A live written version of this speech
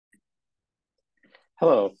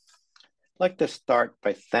Hello. I'd like to start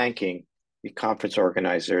by thanking the conference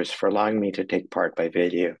organizers for allowing me to take part by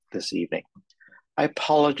video this evening. I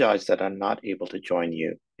apologize that I'm not able to join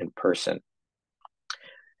you in person.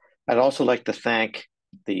 I'd also like to thank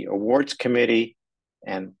the awards committee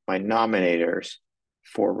and my nominators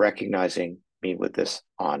for recognizing me with this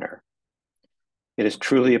honor. It is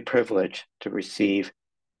truly a privilege to receive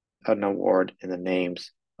an award in the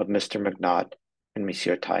names of Mr. McNaught and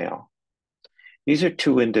Monsieur Taillon. These are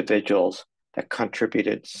two individuals that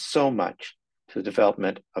contributed so much to the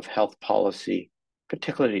development of health policy,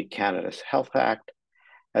 particularly Canada's Health Act,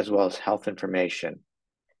 as well as health information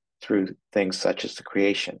through things such as the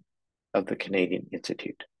creation of the Canadian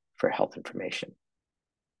Institute for Health Information.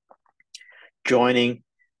 Joining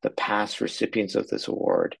the past recipients of this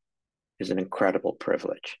award is an incredible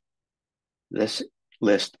privilege. This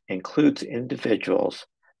list includes individuals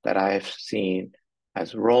that I have seen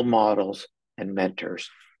as role models and mentors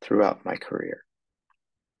throughout my career.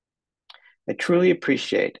 I truly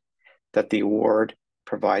appreciate that the award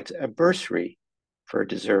provides a bursary for a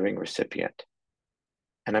deserving recipient,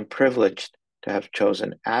 and I'm privileged to have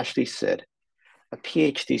chosen Ashley Cid, a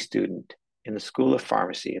PhD student in the School of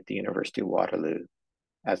Pharmacy at the University of Waterloo,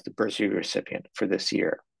 as the bursary recipient for this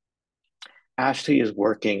year. Ashley is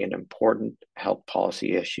working in important health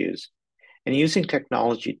policy issues and using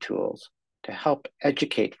technology tools to help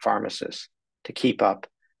educate pharmacists to keep up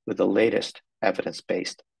with the latest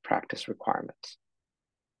evidence-based practice requirements.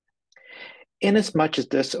 Inasmuch as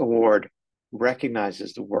this award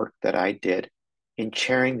recognizes the work that I did in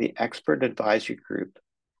chairing the expert advisory group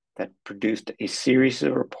that produced a series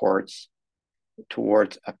of reports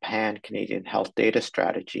towards a pan-Canadian health data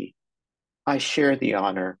strategy, I share the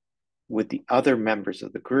honor with the other members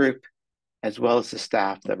of the group, as well as the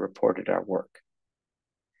staff that reported our work.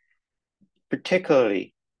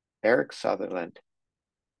 Particularly Eric Sutherland,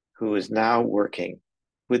 who is now working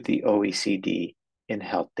with the OECD in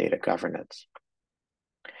health data governance.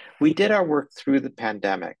 We did our work through the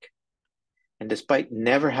pandemic, and despite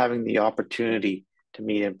never having the opportunity to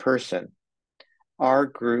meet in person, our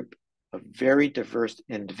group of very diverse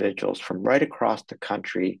individuals from right across the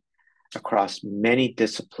country, across many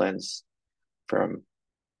disciplines, from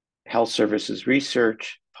health services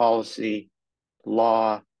research, policy,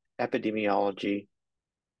 law, epidemiology,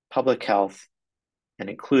 public health, and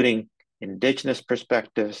including Indigenous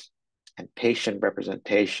perspectives and patient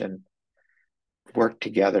representation, worked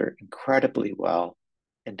together incredibly well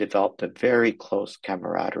and developed a very close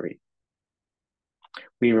camaraderie.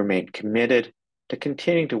 We remain committed to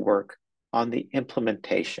continuing to work on the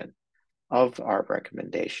implementation of our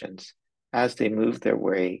recommendations as they move their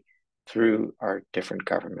way through our different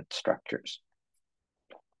government structures.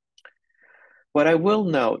 What I will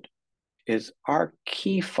note is our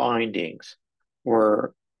key findings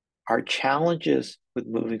were our challenges with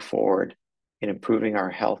moving forward in improving our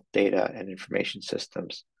health data and information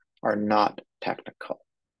systems are not technical.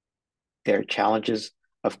 They're challenges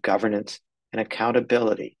of governance and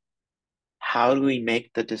accountability. How do we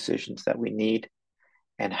make the decisions that we need?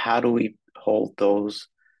 And how do we hold those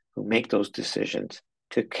who make those decisions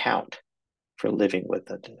to account for living with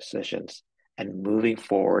the decisions and moving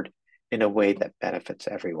forward in a way that benefits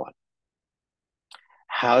everyone?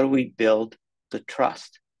 How do we build the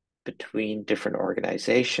trust between different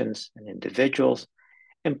organizations and individuals,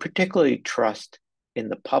 and particularly trust in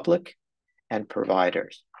the public and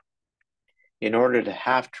providers? In order to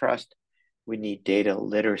have trust, we need data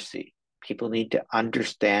literacy. People need to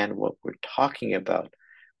understand what we're talking about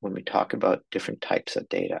when we talk about different types of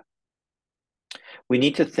data. We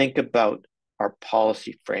need to think about our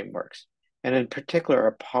policy frameworks, and in particular,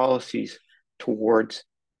 our policies towards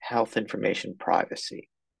health information privacy.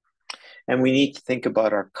 And we need to think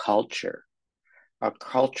about our culture, a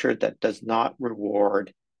culture that does not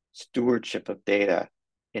reward stewardship of data,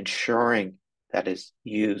 ensuring that is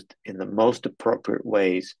used in the most appropriate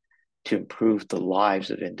ways to improve the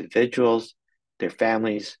lives of individuals, their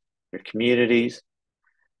families, their communities,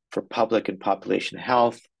 for public and population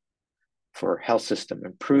health, for health system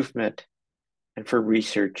improvement, and for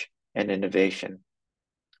research and innovation,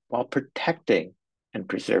 while protecting and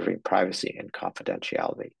preserving privacy and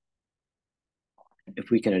confidentiality. If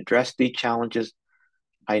we can address these challenges,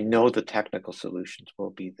 I know the technical solutions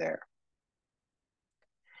will be there.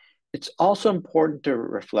 It's also important to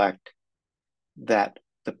reflect that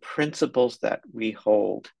the principles that we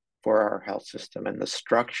hold for our health system and the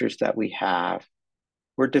structures that we have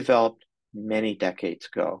were developed many decades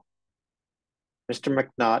ago. Mr.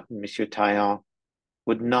 McNaught and Monsieur Taillon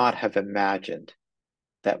would not have imagined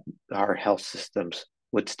that our health systems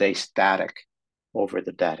would stay static over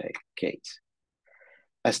the decades.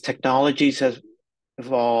 As technologies have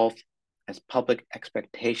evolved, as public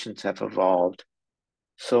expectations have evolved,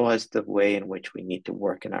 so has the way in which we need to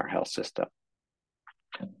work in our health system.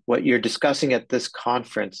 What you're discussing at this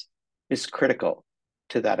conference is critical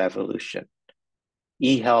to that evolution.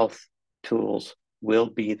 E-health tools will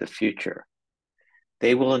be the future.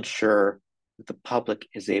 They will ensure that the public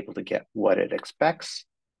is able to get what it expects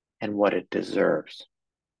and what it deserves.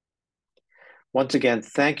 Once again,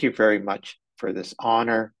 thank you very much for this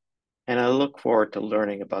honor, and I look forward to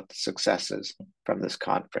learning about the successes from this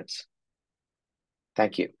conference.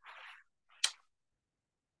 Thank you.